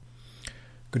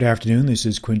Good afternoon, this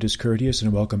is Quintus Curtius,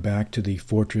 and welcome back to the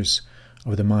Fortress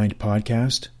of the Mind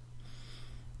podcast.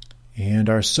 And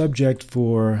our subject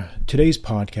for today's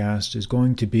podcast is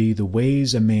going to be the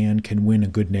ways a man can win a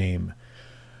good name,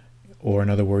 or in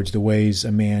other words, the ways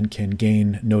a man can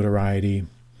gain notoriety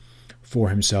for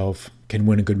himself, can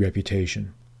win a good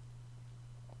reputation.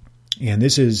 And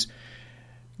this is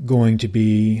going to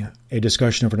be a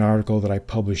discussion of an article that I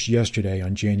published yesterday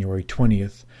on January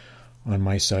 20th, on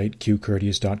my site,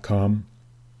 qcurtius.com,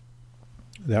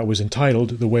 that was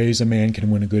entitled, The Ways a Man Can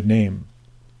Win a Good Name.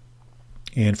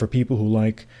 And for people who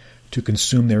like to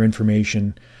consume their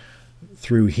information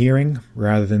through hearing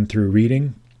rather than through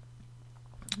reading,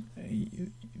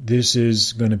 this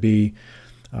is going to be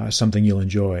something you'll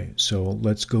enjoy. So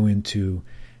let's go into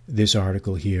this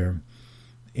article here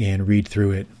and read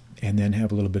through it, and then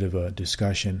have a little bit of a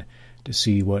discussion to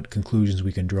see what conclusions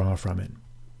we can draw from it.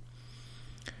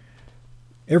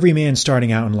 Every man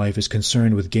starting out in life is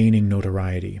concerned with gaining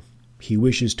notoriety. He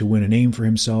wishes to win a name for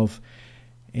himself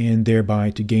and thereby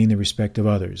to gain the respect of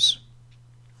others.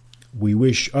 We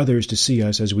wish others to see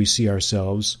us as we see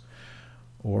ourselves,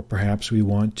 or perhaps we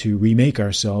want to remake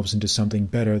ourselves into something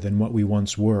better than what we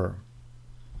once were.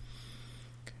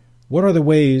 What are the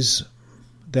ways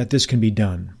that this can be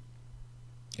done?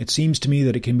 It seems to me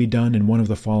that it can be done in one of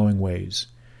the following ways.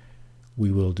 We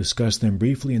will discuss them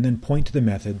briefly and then point to the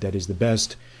method that is the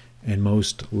best and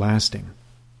most lasting.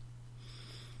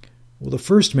 Well, the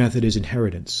first method is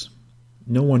inheritance.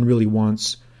 No one really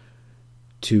wants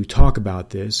to talk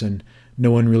about this, and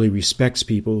no one really respects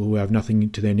people who have nothing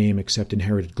to their name except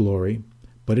inherited glory,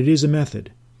 but it is a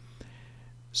method.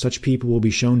 Such people will be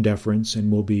shown deference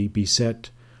and will be beset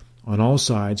on all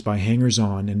sides by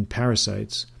hangers-on and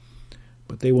parasites,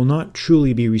 but they will not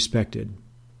truly be respected.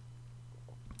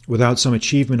 Without some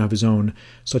achievement of his own,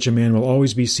 such a man will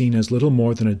always be seen as little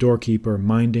more than a doorkeeper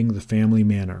minding the family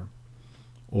manor,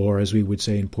 or as we would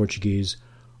say in Portuguese,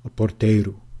 a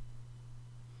porteiro.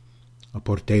 A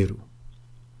porteiro.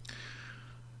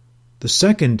 The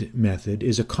second method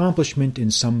is accomplishment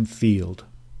in some field.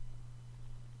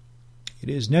 It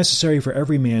is necessary for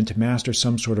every man to master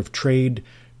some sort of trade,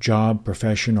 job,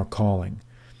 profession, or calling.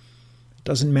 It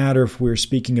doesn't matter if we're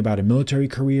speaking about a military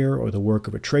career or the work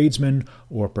of a tradesman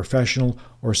or a professional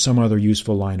or some other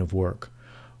useful line of work.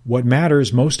 What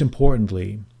matters most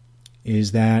importantly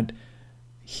is that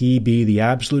he be the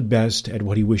absolute best at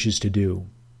what he wishes to do.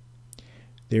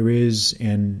 There is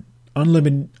an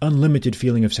unlimited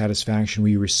feeling of satisfaction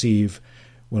we receive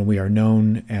when we are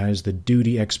known as the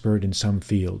duty expert in some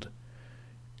field.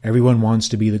 Everyone wants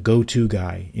to be the go-to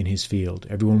guy in his field.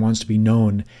 Everyone wants to be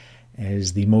known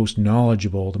as the most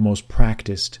knowledgeable, the most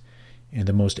practiced, and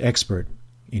the most expert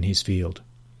in his field.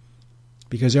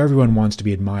 Because everyone wants to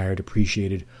be admired,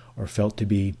 appreciated, or felt to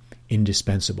be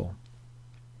indispensable.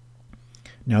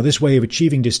 Now, this way of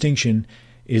achieving distinction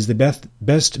is the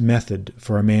best method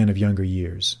for a man of younger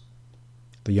years.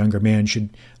 The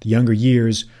younger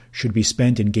years should be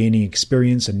spent in gaining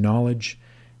experience and knowledge,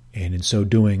 and in so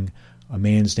doing, a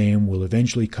man's name will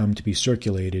eventually come to be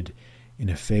circulated in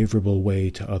a favorable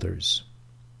way to others.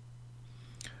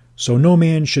 So no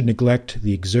man should neglect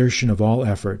the exertion of all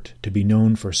effort to be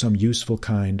known for some useful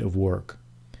kind of work.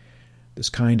 This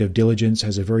kind of diligence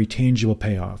has a very tangible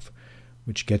payoff,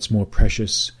 which gets more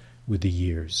precious with the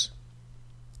years.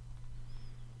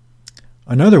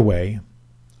 Another way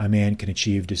a man can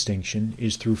achieve distinction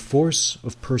is through force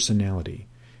of personality,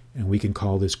 and we can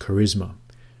call this charisma.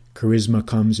 Charisma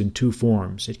comes in two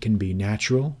forms. It can be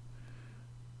natural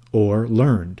or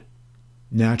learned.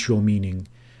 Natural meaning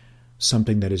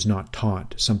something that is not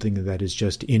taught, something that is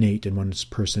just innate in one's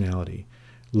personality.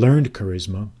 Learned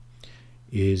charisma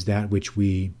is that which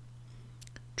we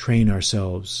train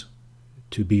ourselves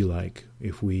to be like,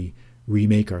 if we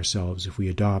remake ourselves, if we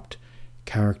adopt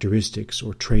characteristics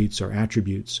or traits or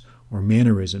attributes or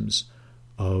mannerisms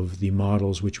of the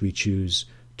models which we choose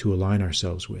to align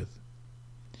ourselves with.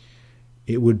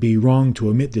 It would be wrong to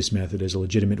omit this method as a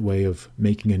legitimate way of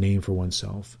making a name for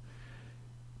oneself.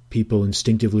 People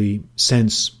instinctively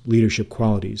sense leadership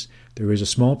qualities. There is a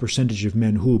small percentage of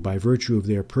men who, by virtue of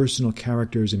their personal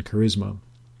characters and charisma,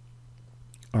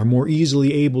 are more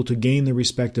easily able to gain the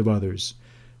respect of others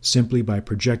simply by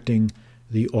projecting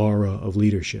the aura of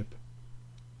leadership.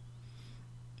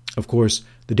 Of course,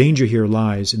 the danger here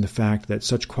lies in the fact that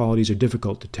such qualities are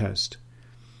difficult to test.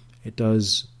 It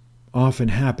does often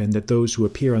happen that those who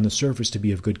appear on the surface to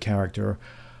be of good character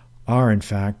are, in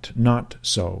fact, not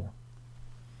so.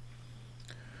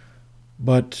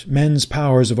 But men's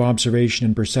powers of observation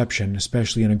and perception,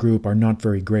 especially in a group, are not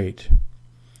very great.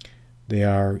 They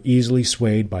are easily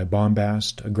swayed by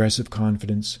bombast, aggressive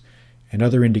confidence, and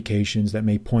other indications that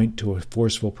may point to a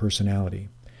forceful personality.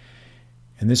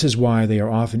 And this is why they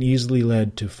are often easily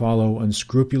led to follow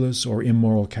unscrupulous or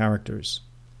immoral characters.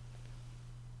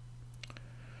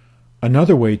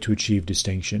 Another way to achieve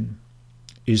distinction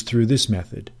is through this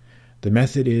method. The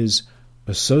method is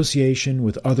association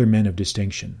with other men of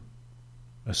distinction.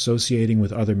 Associating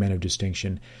with other men of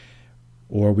distinction,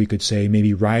 or we could say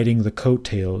maybe riding the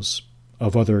coattails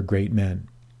of other great men.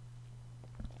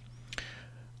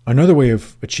 Another way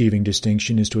of achieving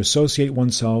distinction is to associate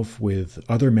oneself with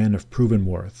other men of proven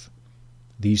worth.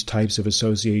 These types of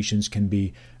associations can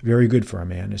be very good for a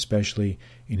man, especially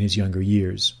in his younger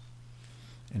years.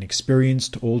 An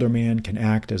experienced older man can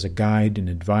act as a guide and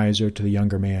advisor to the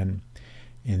younger man,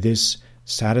 and this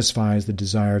satisfies the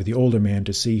desire of the older man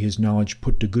to see his knowledge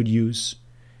put to good use,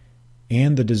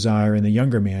 and the desire in the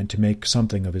younger man to make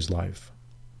something of his life.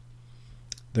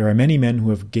 There are many men who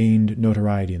have gained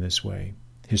notoriety in this way,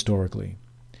 historically.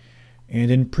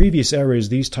 And in previous eras,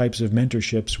 these types of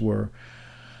mentorships were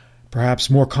perhaps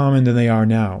more common than they are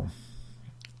now.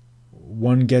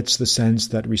 One gets the sense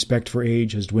that respect for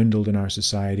age has dwindled in our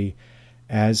society,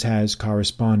 as has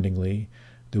correspondingly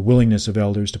the willingness of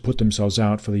elders to put themselves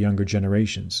out for the younger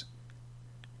generations.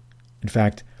 In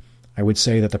fact, I would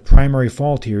say that the primary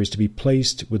fault here is to be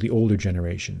placed with the older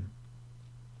generation.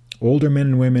 Older men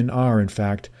and women are, in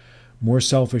fact, more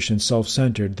selfish and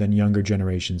self-centered than younger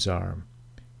generations are.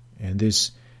 And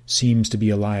this seems to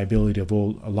be a liability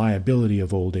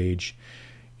of old age,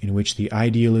 in which the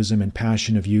idealism and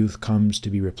passion of youth comes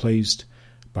to be replaced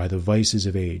by the vices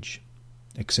of age,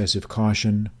 excessive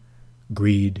caution,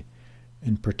 greed,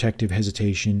 and protective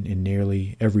hesitation in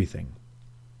nearly everything.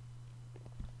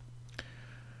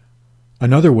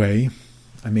 Another way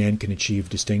a man can achieve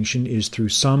distinction is through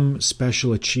some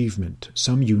special achievement,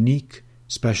 some unique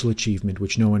special achievement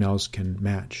which no one else can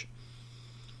match.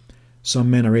 Some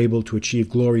men are able to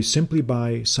achieve glory simply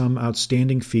by some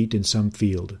outstanding feat in some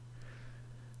field.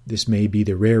 This may be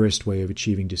the rarest way of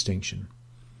achieving distinction,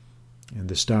 and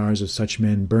the stars of such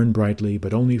men burn brightly,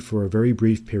 but only for a very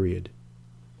brief period.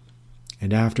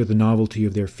 And after the novelty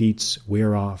of their feats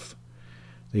wear off,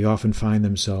 they often find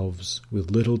themselves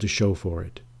with little to show for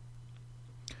it.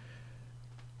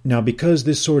 Now, because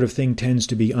this sort of thing tends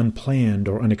to be unplanned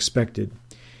or unexpected,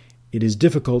 it is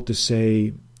difficult to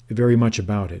say very much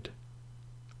about it.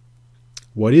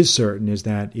 What is certain is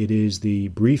that it is the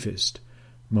briefest,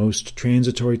 most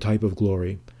transitory type of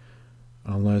glory,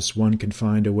 unless one can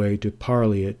find a way to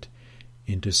parley it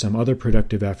into some other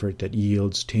productive effort that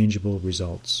yields tangible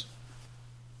results.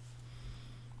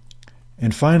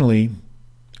 And finally,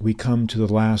 we come to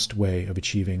the last way of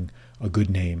achieving a good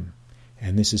name,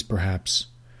 and this is perhaps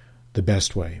the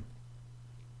best way.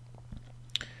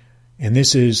 And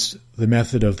this is the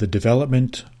method of the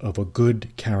development of a good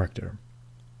character.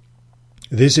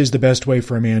 This is the best way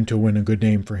for a man to win a good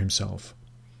name for himself.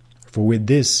 For with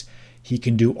this, he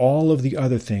can do all of the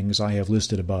other things I have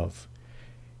listed above.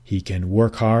 He can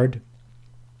work hard.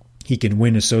 He can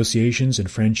win associations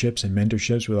and friendships and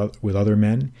mentorships with other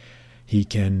men. He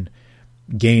can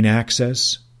gain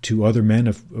access to other men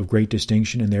of great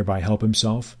distinction and thereby help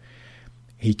himself.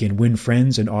 He can win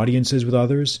friends and audiences with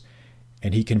others,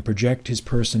 and he can project his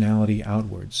personality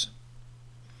outwards.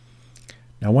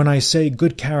 Now, when I say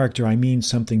good character, I mean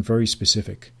something very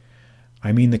specific.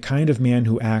 I mean the kind of man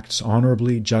who acts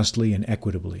honorably, justly, and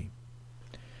equitably.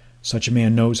 Such a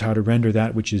man knows how to render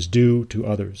that which is due to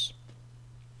others.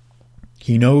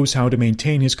 He knows how to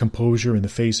maintain his composure in the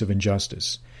face of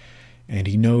injustice, and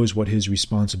he knows what his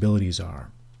responsibilities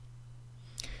are.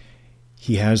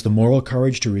 He has the moral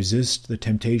courage to resist the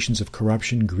temptations of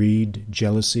corruption, greed,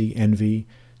 jealousy, envy,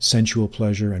 sensual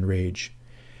pleasure, and rage.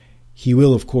 He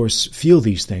will, of course, feel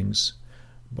these things,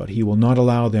 but he will not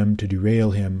allow them to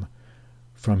derail him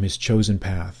from his chosen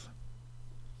path.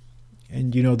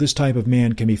 And this type of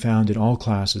man can be found in all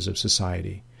classes of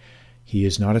society. He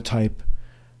is not a type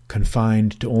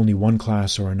confined to only one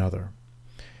class or another.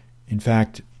 In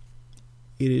fact,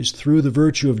 it is through the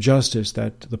virtue of justice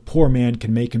that the poor man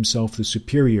can make himself the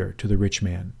superior to the rich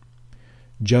man.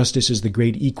 Justice is the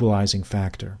great equalizing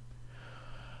factor.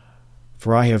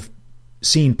 For I have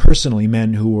seen personally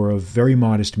men who were of very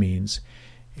modest means,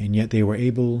 and yet they were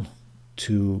able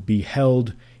to be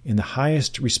held in the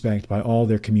highest respect by all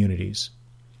their communities,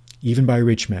 even by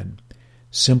rich men,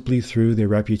 simply through their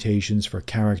reputations for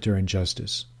character and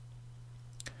justice.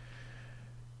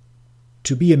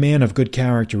 To be a man of good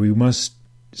character, we must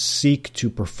seek to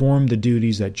perform the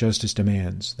duties that justice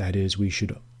demands. That is, we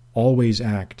should always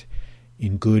act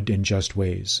in good and just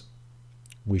ways.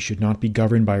 We should not be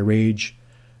governed by rage,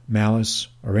 malice,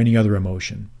 or any other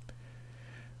emotion.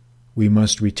 We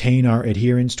must retain our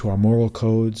adherence to our moral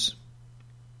codes.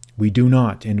 We do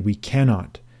not and we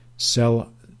cannot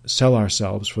sell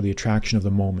ourselves for the attraction of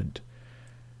the moment,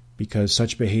 because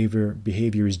such behavior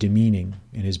is demeaning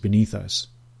and is beneath us.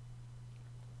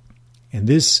 And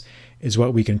this is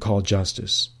what we can call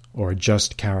justice, or a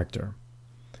just character.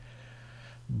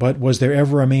 But was there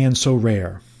ever a man so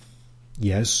rare?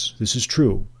 Yes, this is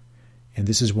true, and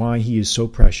this is why he is so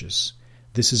precious.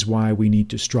 This is why we need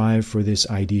to strive for this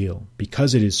ideal,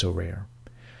 because it is so rare.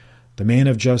 The man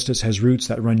of justice has roots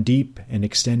that run deep and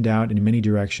extend out in many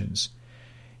directions.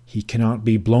 He cannot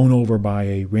be blown over by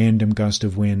a random gust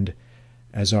of wind,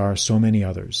 as are so many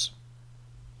others.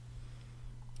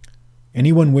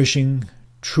 Anyone wishing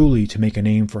truly to make a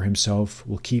name for himself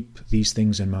will keep these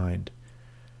things in mind.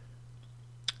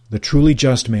 The truly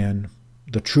just man,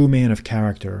 the true man of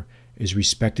character, is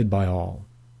respected by all,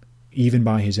 even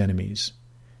by his enemies.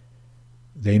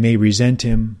 They may resent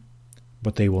him,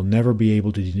 but they will never be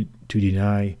able to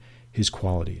deny his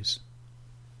qualities.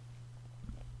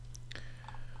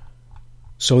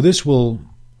 So this will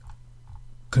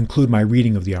conclude my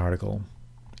reading of the article,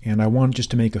 and I want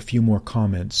just to make a few more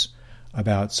comments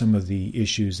about some of the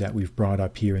issues that we've brought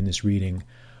up here in this reading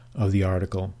of the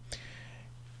article.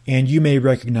 And you may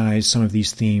recognize some of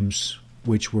these themes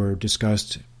which were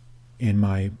discussed in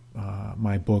my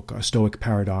book, Stoic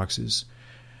Paradoxes.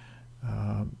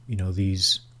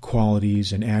 These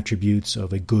qualities and attributes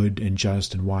of a good and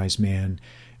just and wise man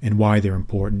and why they're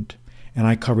important. And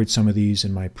I covered some of these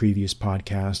in my previous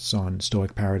podcasts on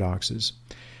Stoic Paradoxes.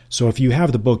 So if you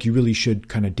have the book, you really should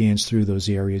kind of dance through those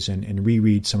areas and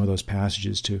reread some of those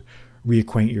passages to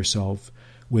reacquaint yourself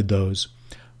with those.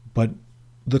 But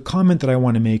the comment that I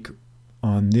want to make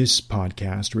on this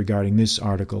podcast regarding this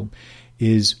article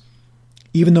is,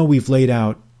 even though we've laid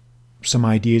out some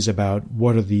ideas about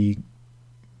what are the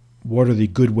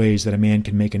good ways that a man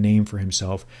can make a name for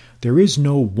himself, there is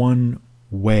no one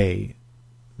way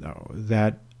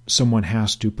that someone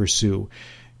has to pursue.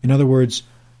 In other words,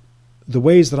 the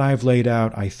ways that I've laid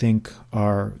out, I think,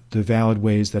 are the valid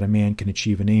ways that a man can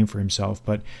achieve a name for himself,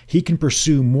 but he can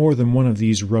pursue more than one of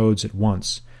these roads at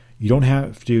once. You don't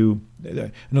have to,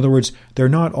 in other words, they're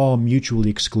not all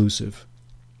mutually exclusive.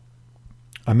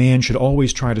 A man should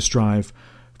always try to strive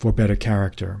for better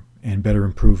character and better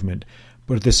improvement,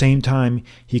 but at the same time,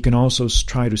 he can also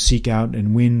try to seek out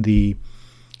and win the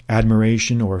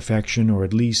admiration or affection, or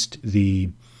at least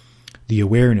the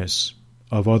awareness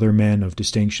of other men of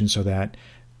distinction, so that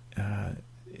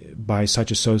by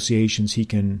such associations he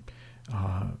can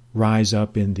rise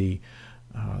up in the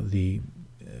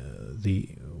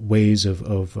ways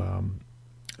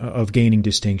of gaining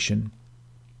distinction.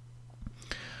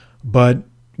 But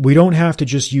we don't have to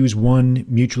just use one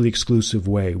mutually exclusive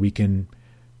way. We can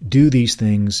do these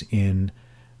things in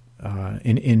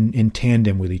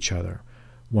tandem with each other.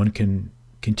 One can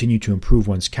continue to improve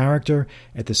one's character.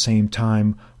 At the same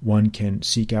time, one can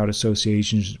seek out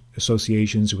associations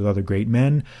with other great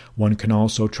men. One can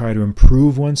also try to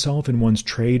improve oneself in one's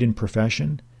trade and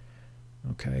profession.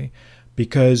 Okay?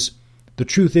 Because the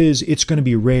truth is, it's going to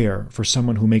be rare for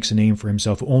someone who makes a name for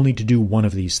himself only to do one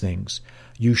of these things.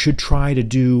 You should try to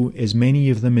do as many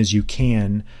of them as you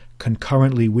can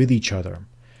concurrently with each other.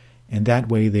 And that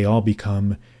way they all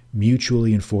become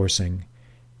mutually enforcing,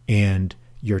 and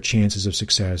your chances of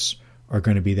success are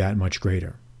going to be that much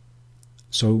greater.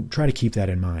 So try to keep that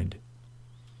in mind.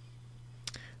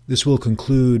 This will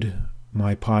conclude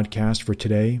my podcast for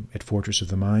today at Fortress of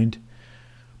the Mind.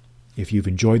 If you've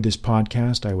enjoyed this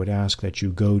podcast, I would ask that you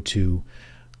go to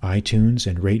iTunes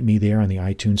and rate me there on the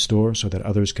iTunes store so that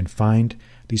others can find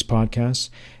these podcasts.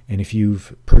 And if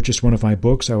you've purchased one of my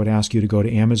books, I would ask you to go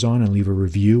to Amazon and leave a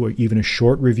review, or even a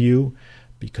short review,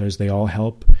 because they all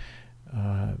help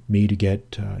me to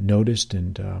get noticed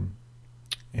and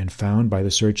found by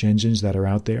the search engines that are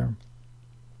out there.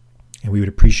 And we would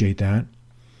appreciate that.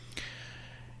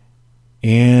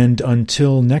 And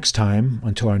until next time,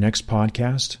 until our next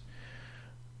podcast,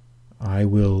 I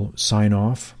will sign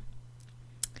off,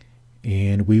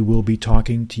 and we will be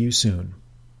talking to you soon.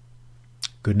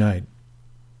 Good night.